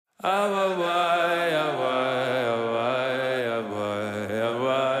You're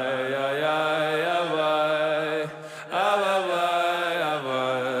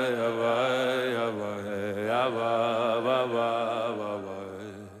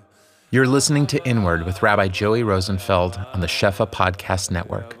listening to Inward with Rabbi Joey Rosenfeld on the Shefa Podcast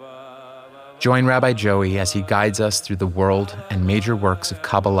Network. Join Rabbi Joey as he guides us through the world and major works of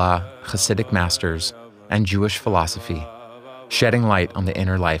Kabbalah, Hasidic masters, and Jewish philosophy, shedding light on the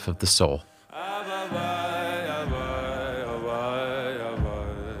inner life of the soul.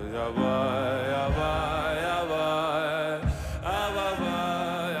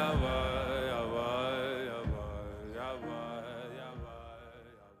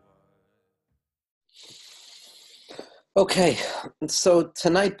 Okay, so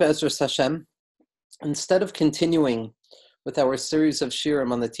tonight, Be'ezras Hashem, instead of continuing with our series of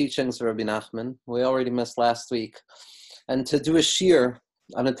shirim on the teachings of Rabbi Nachman, we already missed last week, and to do a shir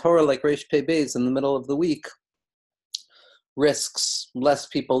on a Torah like Reish Pei Beis in the middle of the week risks less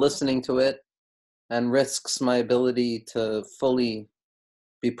people listening to it and risks my ability to fully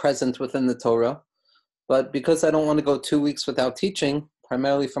be present within the Torah. But because I don't want to go 2 weeks without teaching,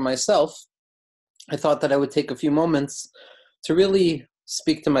 primarily for myself, I thought that I would take a few moments to really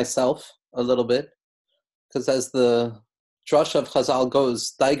speak to myself a little bit, because as the Drush of Chazal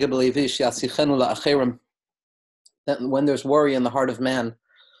goes, that when there's worry in the heart of man,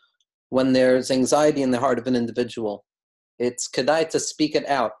 when there's anxiety in the heart of an individual, it's kedai to speak it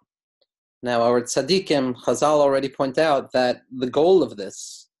out. Now, our tzaddikim, Chazal already point out that the goal of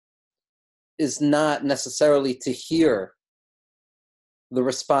this is not necessarily to hear the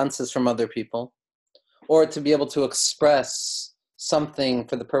responses from other people, or to be able to express something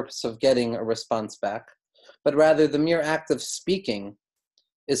for the purpose of getting a response back, but rather the mere act of speaking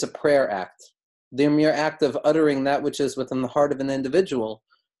is a prayer act. The mere act of uttering that which is within the heart of an individual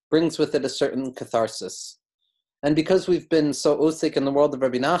brings with it a certain catharsis. And because we've been so osik in the world of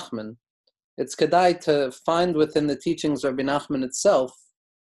Rabbi Nachman, it's kedai to find within the teachings of Rabbi Nachman itself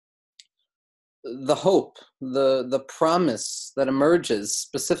the hope, the promise that emerges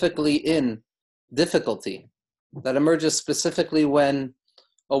specifically in difficulty, that emerges specifically when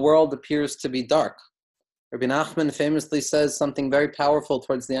a world appears to be dark. Rabbi Nachman famously says something very powerful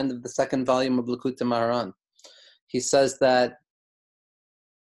towards the end of the second volume of Likutei Moharan. He says that,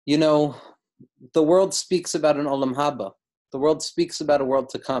 the world speaks about an olam haba. The world speaks about a world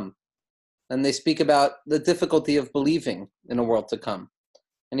to come. And they speak about the difficulty of believing in a world to come.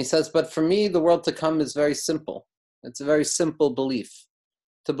 And he says, but for me, the world to come is very simple. It's a very simple belief.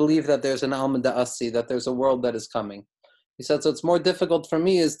 To believe that there's an Alma Da'asi, that there's a world that is coming. He said, so it's more difficult for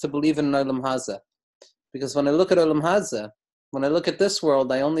me is to believe in an Olam Hazeh. Because when I look at Olam Hazeh, when I look at this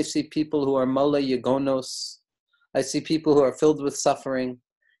world, I only see people who are Mala Yegonos. I see people who are filled with suffering.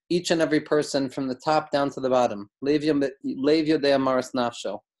 Each and every person from the top down to the bottom. Lev Yodei Maras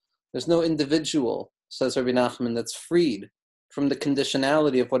Nafsho. There's no individual, says Rabbi Nachman, that's freed from the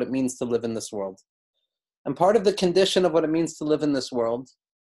conditionality of what it means to live in this world. And part of the condition of what it means to live in this world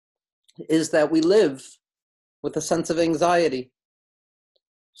is that we live with a sense of anxiety.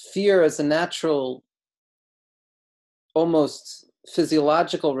 Fear as a natural, almost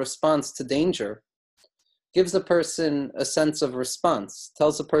physiological response to danger gives a person a sense of response,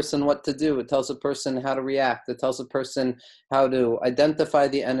 tells a person what to do, it tells a person how to react, it tells a person how to identify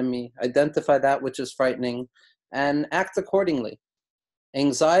the enemy, identify that which is frightening, and act accordingly.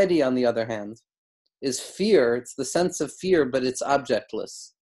 Anxiety, on the other hand, is fear. It's the sense of fear, but it's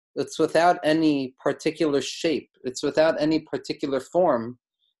objectless. It's without any particular shape. It's without any particular form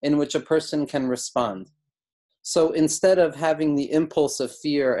in which a person can respond. So instead of having the impulse of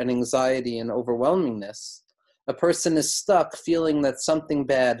fear and anxiety and overwhelmingness, a person is stuck feeling that something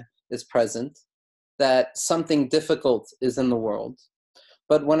bad is present, that something difficult is in the world.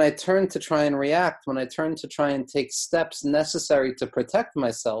 But when I turn to try and react, when I turn to try and take steps necessary to protect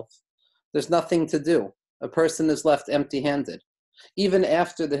myself, there's nothing to do. A person is left empty-handed. Even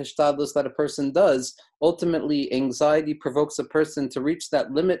after the hishtadlus that a person does, ultimately anxiety provokes a person to reach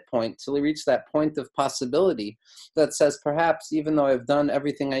that limit point, to reach that point of possibility that says, perhaps even though I've done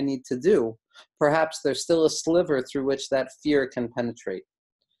everything I need to do, perhaps there's still a sliver through which that fear can penetrate.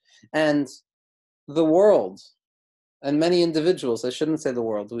 And the world, and many individuals, I shouldn't say the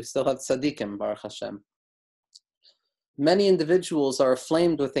world, we still have tzaddikim, Baruch Hashem. Many individuals are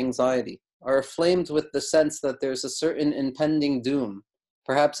aflamed with anxiety, are aflamed with the sense that there's a certain impending doom,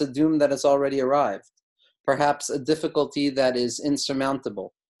 perhaps a doom that has already arrived, perhaps a difficulty that is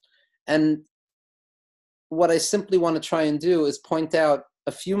insurmountable. And what I simply want to try and do is point out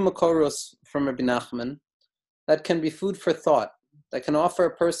a few makoros from Rabbi Nachman that can be food for thought, that can offer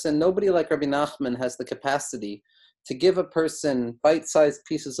a person, nobody like Rabbi Nachman has the capacity to give a person bite-sized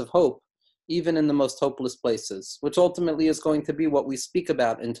pieces of hope, even in the most hopeless places, which ultimately is going to be what we speak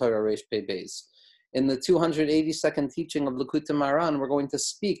about in Torah Reish Pei Beis. In the 282nd teaching of Likutei Moharan, we're going to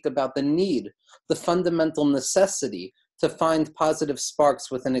speak about the need, the fundamental necessity to find positive sparks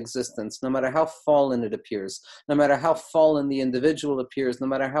within existence, no matter how fallen it appears, no matter how fallen the individual appears, no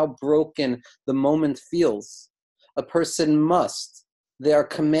matter how broken the moment feels. A person must, they are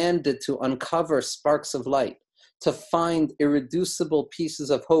commanded to uncover sparks of light, to find irreducible pieces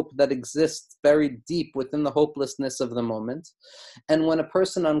of hope that exist buried deep within the hopelessness of the moment. And when a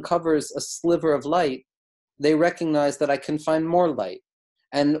person uncovers a sliver of light, they recognize that I can find more light.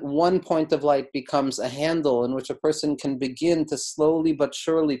 And one point of light becomes a handle in which a person can begin to slowly but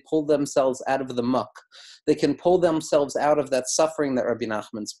surely pull themselves out of the muck. They can pull themselves out of that suffering that Rabbi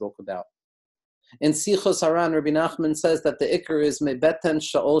Nachman spoke about. In Sichos Haran, Rabbi Nachman says that the ikar is mebeten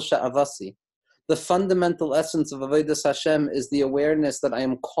sha'ol sha'avasi. The fundamental essence of Avodas Hashem is the awareness that I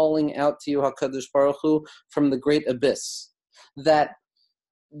am calling out to you, HaKadosh Baruch Hu, from the great abyss. That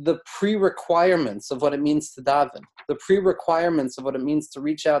the pre-requirements of what it means to daven, the pre-requirements of what it means to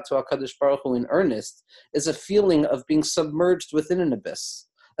reach out to HaKadosh Baruch Hu in earnest, is a feeling of being submerged within an abyss,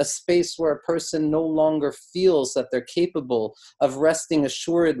 a space where a person no longer feels that they're capable of resting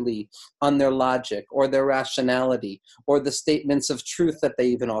assuredly on their logic or their rationality or the statements of truth that they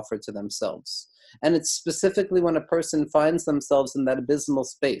even offer to themselves. And it's specifically when a person finds themselves in that abysmal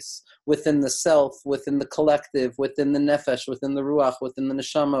space, within the self, within the collective, within the nefesh, within the ruach, within the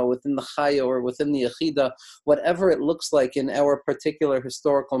neshama, within the chaya, or within the yechida, whatever it looks like in our particular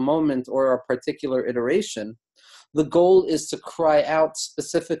historical moment or our particular iteration. The goal is to cry out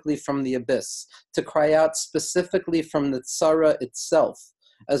specifically from the abyss, to cry out specifically from the tzara itself.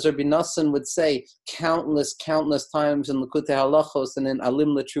 As Rabbi Nassan would say countless times in Likutei Halachos and in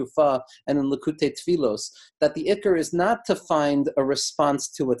Alim L'Trufa and in Likutei Tfilos, that the ikar is not to find a response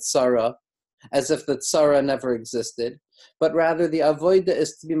to a tzara, as if the tzara never existed, but rather the avoida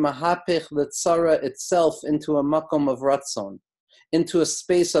is to be mahapich the tzara itself into a makom of ratzon, into a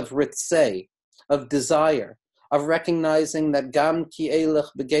space of ritzei, of desire, of recognizing that gam ki elech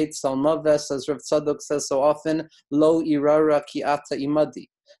begeit salmaves, as Rav Tzadok says so often, lo irara ki ata imadi.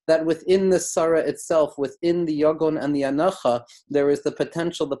 That within the Sarah itself, within the Yogon and the Anacha, there is the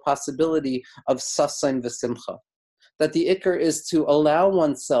potential, the possibility of Sasain v'simcha. That the ikar is to allow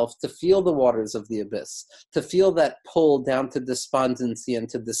oneself to feel the waters of the abyss, to feel that pull down to despondency and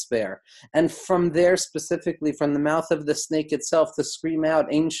to despair. And from there, specifically from the mouth of the snake itself, to scream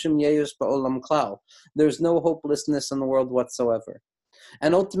out, Ein shum yeyush ba'olam klal. There's no hopelessness in the world whatsoever.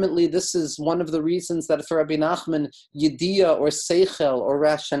 And ultimately, this is one of the reasons that for Rabbi Nachman, Yediyah or Seichel or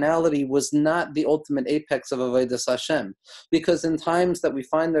rationality was not the ultimate apex of Avodas Hashem. Because in times that we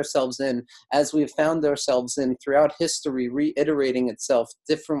find ourselves in, as we've found ourselves in throughout history, reiterating itself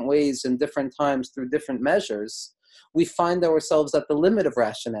different ways in different times through different measures, we find ourselves at the limit of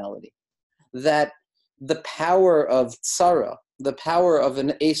rationality. That the power of tzara, the power of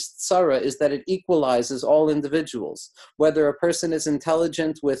an ace tzara, is that it equalizes all individuals. Whether a person is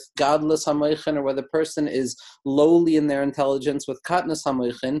intelligent with godless hamoichin or whether a person is lowly in their intelligence with katnas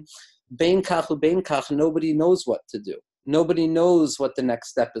hamoichin, bein kach ubein kach, nobody knows what to do. Nobody knows what the next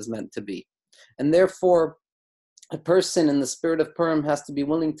step is meant to be. And therefore, a person in the spirit of Purim has to be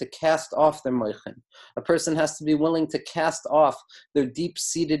willing to cast off their moichin. A person has to be willing to cast off their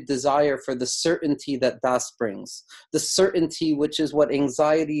deep-seated desire for the certainty that das brings. The certainty which is what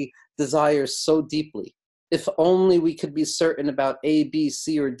anxiety desires so deeply. If only we could be certain about A, B,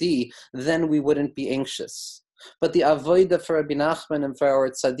 C, or D, then we wouldn't be anxious. But the avoida for Rabbi Nachman and for our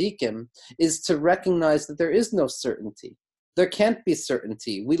tzaddikim is to recognize that there is no certainty. There can't be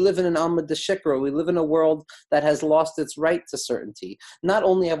certainty. We live in an Alma Deshikra. We live in a world that has lost its right to certainty. Not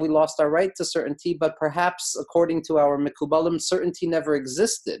only have we lost our right to certainty, but perhaps, according to our Mekubalim, certainty never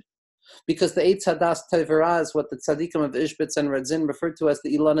existed. Because the Eitz Hadas Tevera is what the tzaddikim of Ishbitz and Radzin refer to as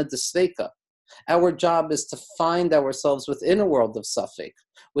the Ilana Desveika. Our job is to find ourselves within a world of safek,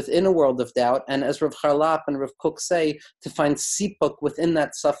 within a world of doubt, and as Rav Charlap and Rav Kook say, to find sipuk within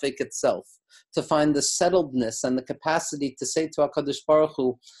that safek itself, to find the settledness and the capacity to say to HaKadosh Baruch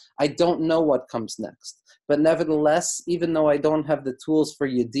Hu, I don't know what comes next, but nevertheless, even though I don't have the tools for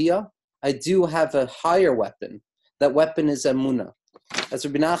Yediyah, I do have a higher weapon. That weapon is Emunah. As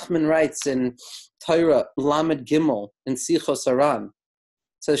Rabbi Nachman writes in Torah Lamed Gimel in Sichos Haran,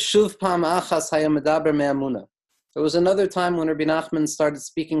 says, Shuv pam achas haya medaber me'amuna. There was another time when Rabbi Nachman started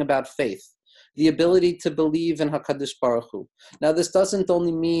speaking about faith. the ability to believe in HaKadosh Baruch Hu. Now, this doesn't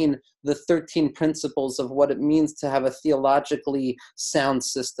only mean the 13 principles of what it means to have a theologically sound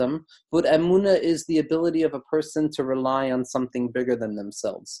system, but emunah is the ability of a person to rely on something bigger than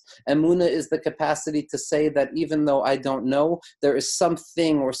themselves. Emunah is the capacity to say that even though I don't know, there is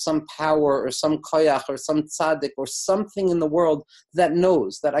something or some power or some koyach or some tzaddik or something in the world that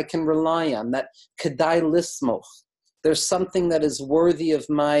knows, that I can rely on, that kedai lismoch. There's something that is worthy of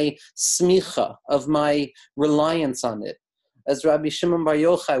my smicha, of my reliance on it. As Rabbi Shimon Bar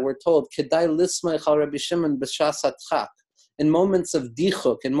Yochai, we're told, kedai lismech al Rabbi Shimon b'shas hatchak. In moments of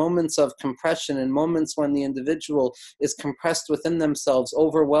dichuk, in moments of compression, in moments when the individual is compressed within themselves,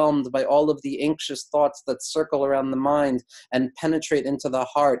 overwhelmed by all of the anxious thoughts that circle around the mind and penetrate into the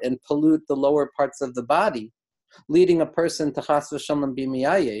heart and pollute the lower parts of the body, leading a person to chas v'shalom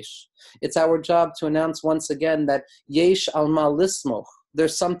b'miyayesh, it's our job to announce once again that yesh al ma lismoch,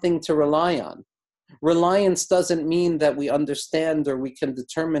 there's something to rely on. Reliance doesn't mean that we understand or we can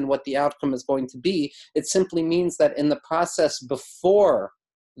determine what the outcome is going to be. It simply means that in the process before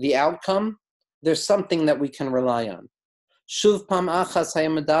the outcome, there's something that we can rely on. Shuv pam achas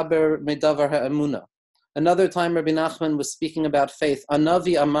hayamedaber medavar ha'emuna. Another time Rabbi Nachman was speaking about faith.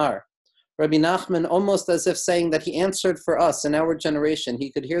 Anavi Amar. Rabbi Nachman, almost as if saying that he answered for us in our generation.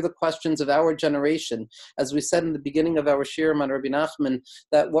 He could hear the questions of our generation. As we said in the beginning of our shirim on Rabbi Nachman,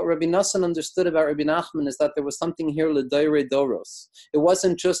 that what Rabbi Nassan understood about Rabbi Nachman is that there was something here l'dairei doros. It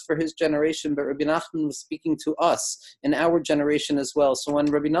wasn't just for his generation, but Rabbi Nachman was speaking to us in our generation as well. So when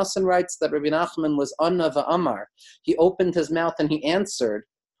Rabbi Nassan writes that Rabbi Nachman was Anna v'amar, he opened his mouth and he answered.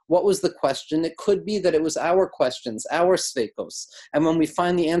 What was the question? It could be that it was our questions, our sveikos. And when we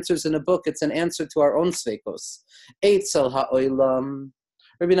find the answers in a book, it's an answer to our own sveikos. Eitzel ha'olam.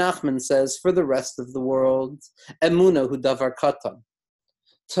 Rabbi Nachman says, for the rest of the world, emuna hu davar katan.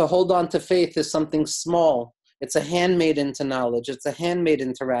 To hold on to faith is something small. It's a handmaid into knowledge. It's a handmaid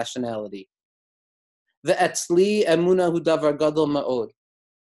into rationality. Ve'etzli emuna hu davar gadol ma'od.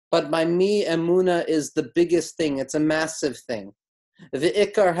 But by me, emuna is the biggest thing. It's a massive thing. The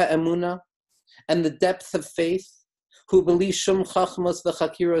ikar ha'emuna, and the depth of faith, who beli shum chachmas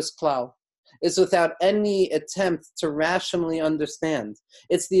v'chakiros klau, is without any attempt to rationally understand.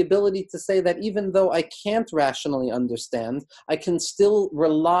 It's the ability to say that even though I can't rationally understand, I can still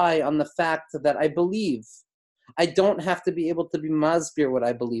rely on the fact that I believe. I don't have to be able to be masbir what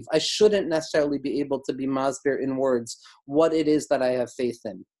I believe. I shouldn't necessarily be able to be masbir in words what it is that I have faith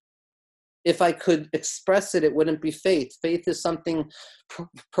in. If I could express it, it wouldn't be faith. Faith is something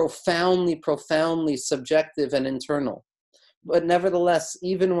profoundly, profoundly subjective and internal. But nevertheless,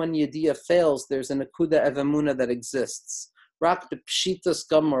 even when Yediyah fails, there's an akuda of emunah that exists. Rak b'pshitas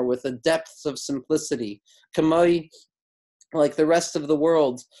gamor, with a depth of simplicity. Kamoi, like the rest of the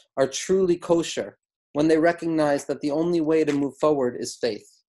world, are truly kosher when they recognize that the only way to move forward is faith.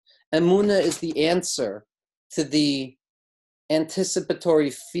 Emunah is the answer to the anticipatory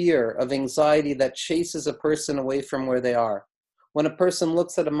fear of anxiety that chases a person away from where they are. When a person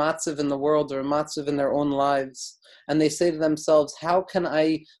looks at a matziv in the world or a matziv in their own lives, and they say to themselves, how can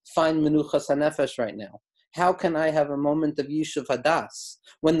I find menuchas hanefesh right now? How can I have a moment of yishuv hadas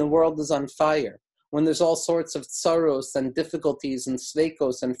when the world is on fire? When there's all sorts of tsaros and difficulties and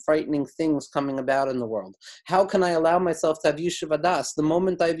sveikos and frightening things coming about in the world? How can I allow myself to have yishuv hadas? The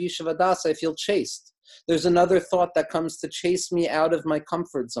moment I have yishuv hadas, I feel chaste. There's another thought that comes to chase me out of my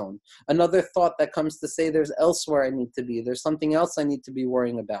comfort zone. Another thought that comes to say there's elsewhere I need to be. There's something else I need to be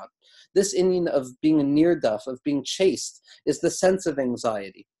worrying about. This inyan of being a nirdaf, of being chased, is the sense of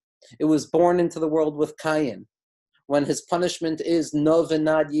anxiety. It was born into the world with Cain, when his punishment is no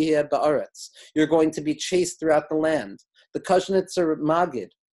v'nad yiheh ba'aretz. You're going to be chased throughout the land. The Kuznetzer Magid,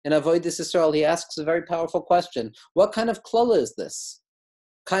 in Avodas Yisrael, he asks a very powerful question. What kind of klala is this?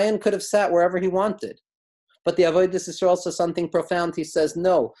 Cain could have sat wherever he wanted. But the Avodas Yisrael says something profound. He says,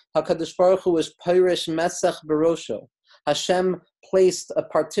 no, HaKadosh Baruch Hu is Pirish Mesech Barosho. Hashem placed a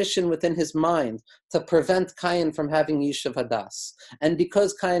partition within his mind to prevent Cain from having Yishuv Hadas. And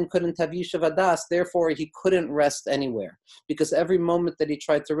because Cain couldn't have Yishuv Hadas, therefore he couldn't rest anywhere. Because every moment that he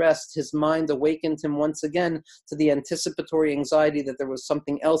tried to rest, his mind awakened him once again to the anticipatory anxiety that there was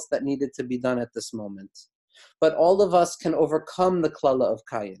something else that needed to be done at this moment. But all of us can overcome the klala of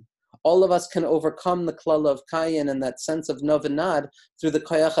Cain. All of us can overcome the klala of Cain and that sense of novenad through the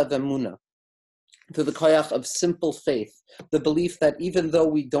koyach of emunah, through the koyach of simple faith, the belief that even though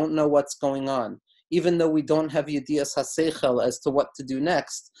we don't know what's going on, even though we don't have yediyas haseichel as to what to do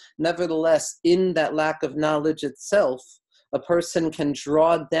next, nevertheless, in that lack of knowledge itself, a person can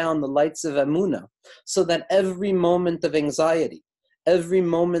draw down the lights of emunah so that every moment of anxiety, Every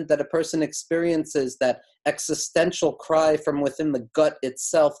moment that a person experiences that existential cry from within the gut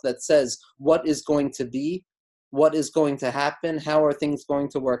itself that says, what is going to be? What is going to happen? How are things going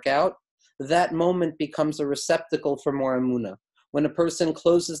to work out? That moment becomes a receptacle for more emunah. When a person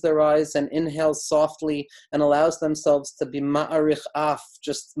closes their eyes and inhales softly and allows themselves to be ma'arich af,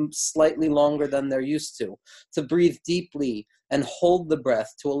 just slightly longer than they're used to breathe deeply and hold the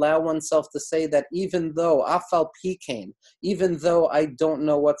breath, to allow oneself to say that even though afal pikain, even though I don't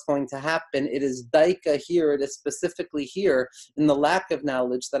know what's going to happen, it is daika here, it is specifically here in the lack of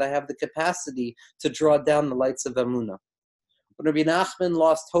knowledge that I have the capacity to draw down the lights of Emunah. When Rabbi Nachman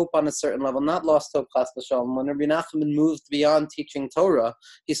lost hope on a certain level, not lost hope, chas v'shalom, when Rabbi Nachman moved beyond teaching Torah,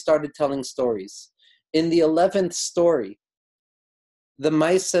 he started telling stories. In the 11th story, the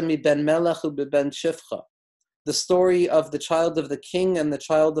Maisa mi ben Melech u ben Shifcha, the story of the child of the king and the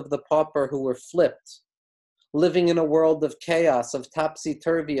child of the pauper who were flipped, living in a world of chaos, of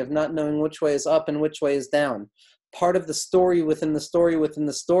topsy-turvy, of not knowing which way is up and which way is down. Part of the story within the story within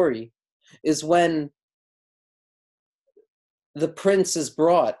the story is when the prince is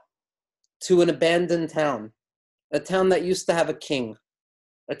brought to an abandoned town, a town that used to have a king,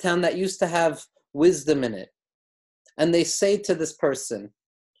 a town that used to have wisdom in it. And they say to this person,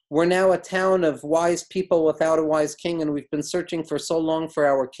 we're now a town of wise people without a wise king, and we've been searching for so long for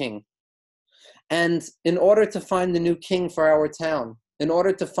our king. And in order to find a new king for our town, in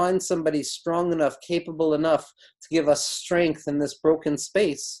order to find somebody strong enough, capable enough to give us strength in this broken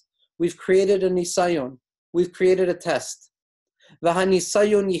space, we've created a nisayon. We've created a test.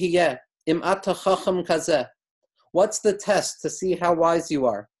 V'hanisayon yihiyeh im ata chacham kazeh. What's the test to see how wise you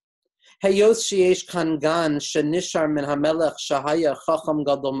are? Heyos sheyesh kan gan shenishar min hamelech shahaya chacham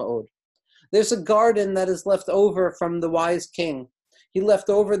gadol ma'od. There's a garden that is left over from the wise king. He left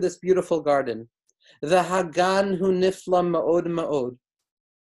over this beautiful garden. The hagan hu nifla ma'od ma'od.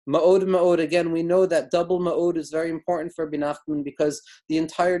 Ma'od ma'od, again, we know that double ma'od is very important for Rabbi Nachman because the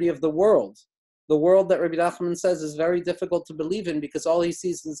entirety of the world that Rabbi Nachman says is very difficult to believe in because all he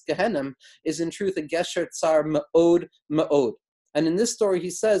sees in Gehenim is in truth a gesher tsar ma'od ma'od. And in this story he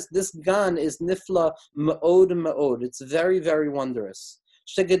says this gan is nifla ma'od ma'od. It's very, very wondrous.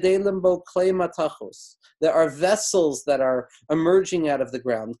 Shegedelim bo klei matachos. There are vessels that are emerging out of the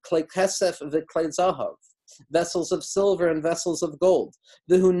ground. Klei kesef v'klei zahav. Vessels of silver and vessels of gold.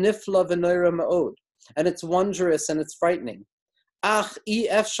 V'hu nifla v'noira ma'od. And it's wondrous and it's frightening. Ach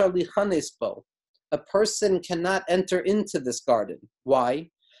ef shalichanes bo. A person cannot enter into this garden. Why?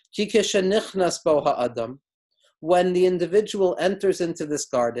 When the individual enters into this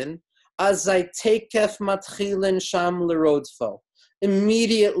garden,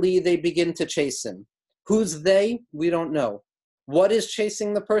 immediately they begin to chase him. Who's they? We don't know. What is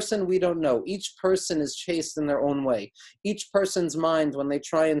chasing the person? We don't know. Each person is chased in their own way. Each person's mind, when they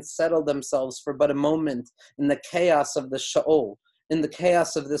try and settle themselves for but a moment in the chaos of the Sha'ol, in the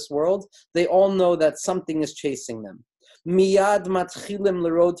chaos of this world, they all know that something is chasing them. Miyad matchilim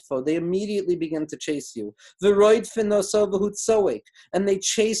lerodfo. They immediately begin to chase you. V'roidfinoso v'hutzoik. And they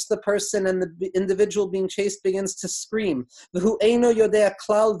chase the person, and the individual being chased begins to scream. V'hu eino yodea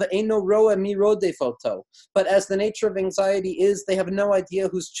klal v'eino roa mi rodefoto. But as the nature of anxiety is, they have no idea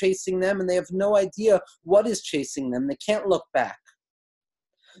who's chasing them, and they have no idea what is chasing them. They can't look back.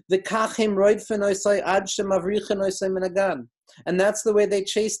 And that's the way they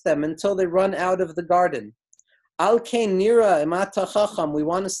chase them until they run out of the garden. We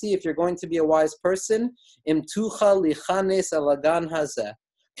want to see if you're going to be a wise person. Can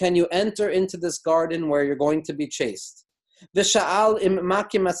you enter into this garden where you're going to be chased? And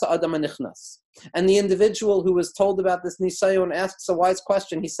the individual who was told about this nisayon asks a wise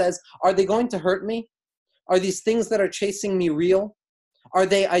question. He says, are they going to hurt me? Are these things that are chasing me real? Are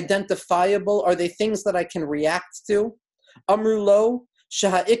they identifiable? Are they things that I can react to? Amrulo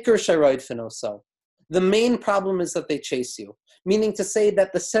shaha'ikr sharoid finoso. The main problem is that they chase you, meaning to say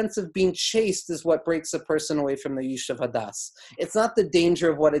that the sense of being chased is what breaks a person away from the Yishuv Hadas. It's not the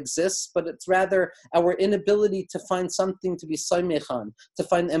danger of what exists, but it's rather our inability to find something to be saimechan, to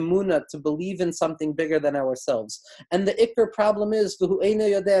find emunah, to believe in something bigger than ourselves. And the ikr problem is,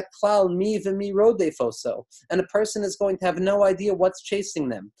 and a person is going to have no idea what's chasing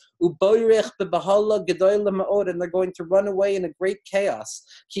them. And they're going to run away in a great chaos.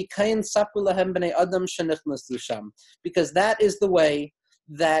 Because that is the way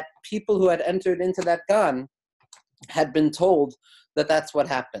that people who had entered into that gan had been told that that's what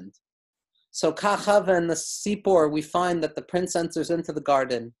happened. So Kachava and the Sipor, we find that the prince enters into the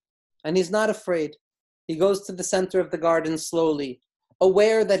garden and he's not afraid. He goes to the center of the garden slowly,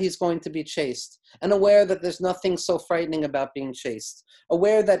 aware that he's going to be chased, and aware that there's nothing so frightening about being chased,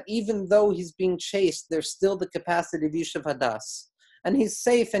 aware that even though he's being chased, there's still the capacity of Yishuv Hadas, and he's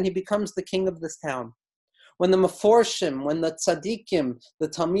safe and he becomes the king of this town. When the Meforshim, when the Tzaddikim, the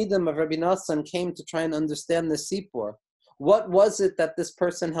Talmidim of Rabbi Nassan came to try and understand the Sipur, what was it that this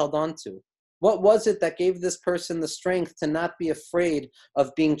person held on to? What was it that gave this person the strength to not be afraid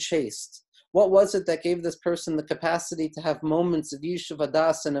of being chased? What was it that gave this person the capacity to have moments of Yishuv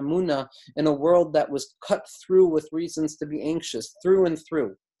Hadas and Emunah in a world that was cut through with reasons to be anxious, through and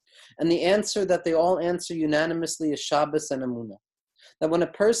through? And the answer that they all answer unanimously is Shabbos and Emunah. That when a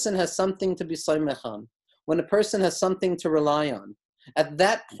person has something to be soymech on, when a person has something to rely on, at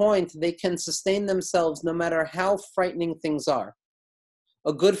that point they can sustain themselves no matter how frightening things are.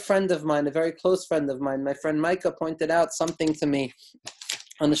 A good friend of mine, a very close friend of mine, my friend Micah, pointed out something to me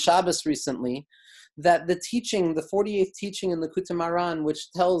on the Shabbos recently, that the teaching, the 48th teaching in the Likutei Moharan,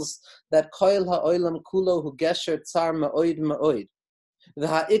 which tells that Koil ha'olam kulo hu gesher tsar ma'oid ma'oid,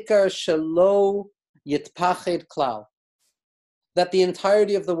 v'ha'ikar shelo yitpached klal, that the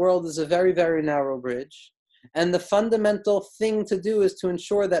entirety of the world is a very, very narrow bridge, and the fundamental thing to do is to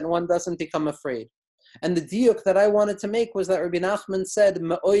ensure that one doesn't become afraid. And the diuk that I wanted to make was that Rabbi Nachman said,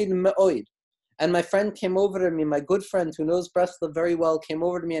 ma'oid, ma'oid. And my friend came over to me, my good friend who knows Breslov very well, came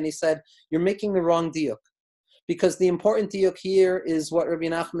over to me and he said, you're making the wrong diuk. Because the important diuk here is what Rabbi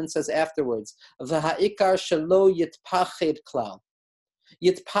Nachman says afterwards. V'ha'ikar shelo yitpached klal.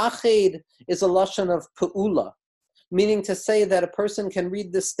 Yitpached is a lashon of pe'ula, meaning to say that a person can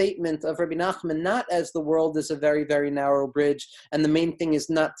read this statement of Rabbi Nachman not as the world is a very, very narrow bridge and the main thing is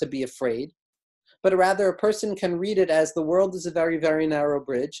not to be afraid, but rather a person can read it as the world is a very, very narrow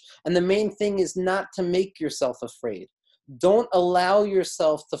bridge, and the main thing is not to make yourself afraid. Don't allow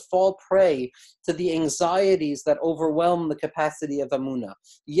yourself to fall prey to the anxieties that overwhelm the capacity of Emunah.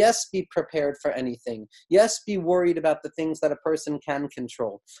 Yes, be prepared for anything. Yes, be worried about the things that a person can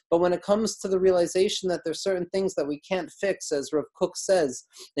control. But when it comes to the realization that there's certain things that we can't fix, as Rav Kook says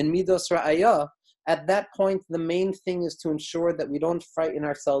in Midos Ra'ayah, at that point, the main thing is to ensure that we don't frighten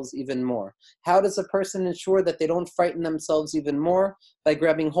ourselves even more. How does a person ensure that they don't frighten themselves even more? By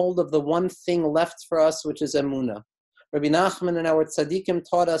grabbing hold of the one thing left for us, which is Emunah. Rabbi Nachman and our tzaddikim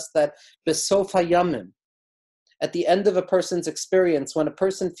taught us that besof hayamim, at the end of a person's experience, when a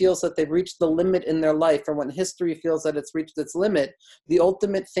person feels that they've reached the limit in their life, or when history feels that it's reached its limit, the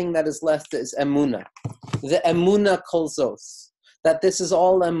ultimate thing that is left is Emunah. The Emunah kol zos, that this is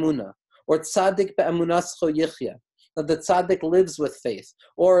all Emunah. Or tzaddik be'emunascho yichya, that the tzaddik lives with faith.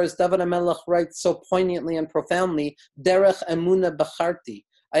 Or as David HaMelech writes so poignantly and profoundly, derech emunah b'charti,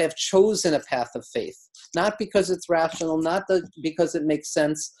 I have chosen a path of faith. Not because it's rational, not because it makes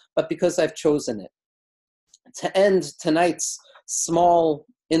sense, but because I've chosen it. To end tonight's small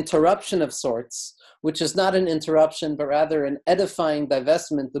interruption of sorts, which is not an interruption, but rather an edifying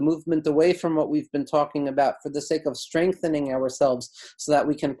divestment, the movement away from what we've been talking about for the sake of strengthening ourselves so that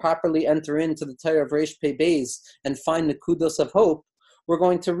we can properly enter into the Torah of Reish Pei Beis and find the kudos of hope, we're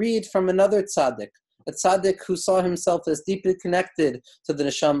going to read from another tzaddik, a tzaddik who saw himself as deeply connected to the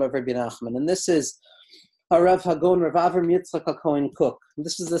neshama of Rabbi Nachman. And this is Harav Hagon Rav Avram Yitzchak HaKohen Cook.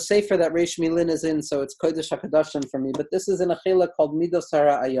 This is the sefer that Reish Milin is in, so it's Kodesh HaKadoshim for me, but this is in a chila called Midos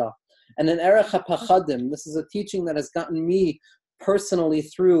HaRa'ayah. And in Erech HaPachadim, this is a teaching that has gotten me personally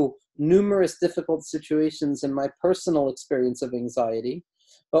through numerous difficult situations in my personal experience of anxiety.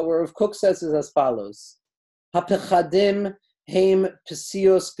 But what Rav Kook says is as follows. HaPachadim heim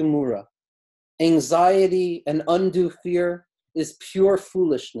pesios gemura. Anxiety and undue fear is pure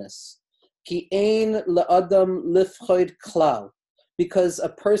foolishness. Ki ein la'adam lifchoid klal. Because a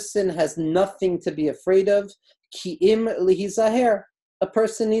person has nothing to be afraid of. Ki im lihizaher. A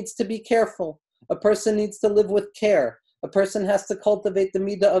person needs to be careful. A person needs to live with care. A person has to cultivate the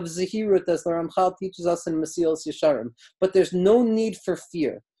midah of zehirut, as the Ramchal teaches us in Mesilas Yesharim. But there's no need for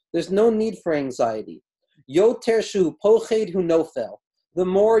fear. There's no need for anxiety. Yoter shu poched hu nofel. The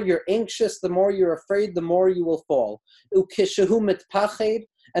more you're anxious, the more you're afraid, the more you will fall. Ukishehu mitpached.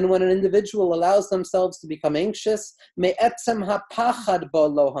 And when an individual allows themselves to become anxious, me'etzem ha'pachad bo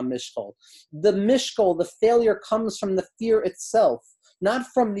lo ha'mishkol. The mishkol, the failure, comes from the fear itself. Not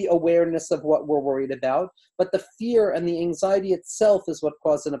from the awareness of what we're worried about, but the fear and the anxiety itself is what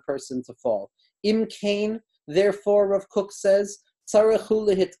causes a person to fall. Im kain, therefore, Rav Kook says, tzarichu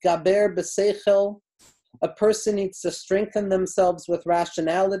lehitgaber b'seichel. A person needs to strengthen themselves with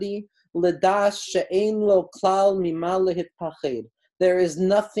rationality. L'dash she'ein lo klal mima lehitpached. There is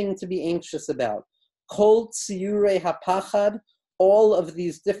nothing to be anxious about. Kol tziyurei hapachad, all of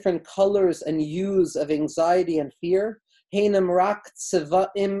these different colors and hues of anxiety and fear, Hanem rak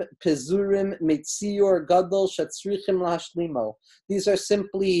tzevaim pezurim metzior gadol shatzrichim lahashlimo. These are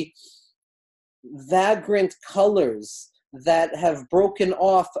simply vagrant colors that have broken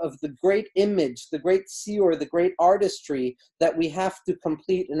off of the great image, the great tziyur, the great artistry that we have to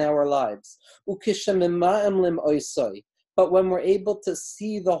complete in our lives. But when we're able to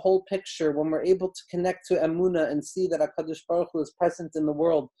see the whole picture, when we're able to connect to Emunah and see that HaKadosh Baruch Hu is present in the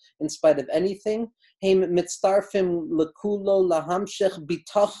world in spite of anything, when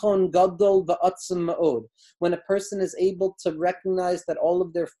a person is able to recognize that all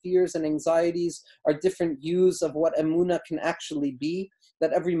of their fears and anxieties are different views of what Emunah can actually be,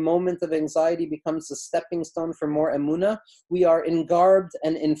 that every moment of anxiety becomes a stepping stone for more Emunah, we are engarbed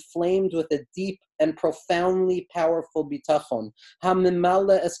and inflamed with a deep and profoundly powerful bitachon.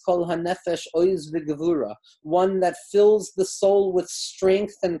 Hamimale eskol hanefesh oiz v'gevura, one that fills the soul with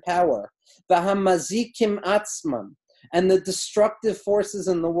strength and power. V'hamazikim atzman, and the destructive forces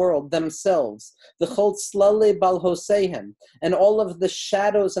in the world themselves, the chol tzlale bal hosehem, and all of the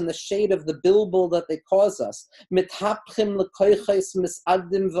shadows and the shade of the bilbul that they cause us, mithapchim lekoiches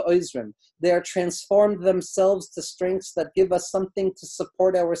misagdim v'oizrim, they are transformed themselves to strengths that give us something to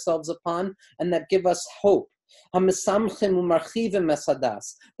support ourselves upon and that give us hope. That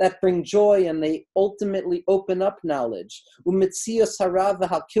bring joy and they ultimately open up knowledge. And the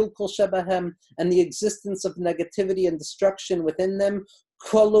existence of negativity and destruction within them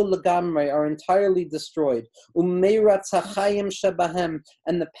are entirely destroyed. And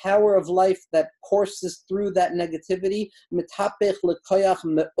the power of life that courses through that negativity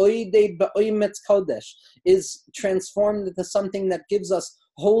is transformed into something that gives us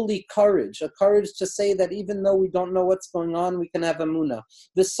holy courage, a courage to say that even though we don't know what's going on, we can have Emunah.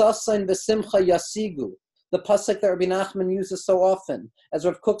 V'sasa v'simcha yasigu, the pasuk that Rabbi Nachman uses so often. As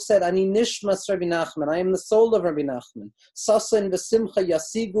Rav Kook said, Ani nishmas Rabbi Nachman, I am the soul of Rabbi Nachman. Sasa v'simcha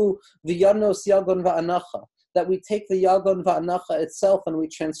yasigu v'yanos yagon va'anacha, that we take the yagon va'anacha itself and we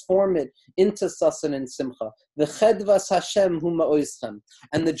transform it into sasan and simcha. V'chedvas Hashem hu ma'oizchem,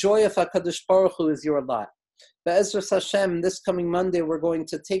 and the joy of HaKadosh Baruch Hu is your lot. Be'ezras Hashem, this coming Monday, we're going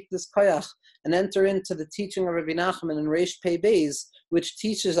to take this koyach and enter into the teaching of Rabbi Nachman in Reish Pei Beis, which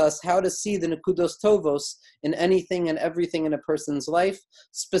teaches us how to see the Nekudos Tovos in anything and everything in a person's life,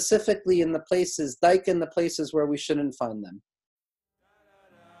 specifically in the places, daika in the places where we shouldn't find them.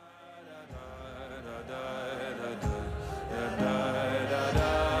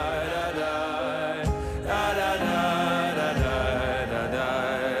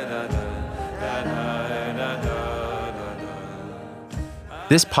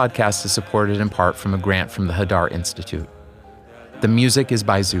 This podcast is supported in part from a grant from the Hadar Institute. The music is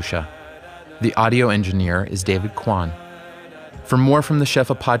by Zusha. The audio engineer is David Kwan. For more from the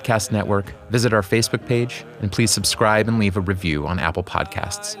Shefa Podcast Network, visit our Facebook page and please subscribe and leave a review on Apple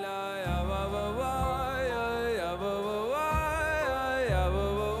Podcasts.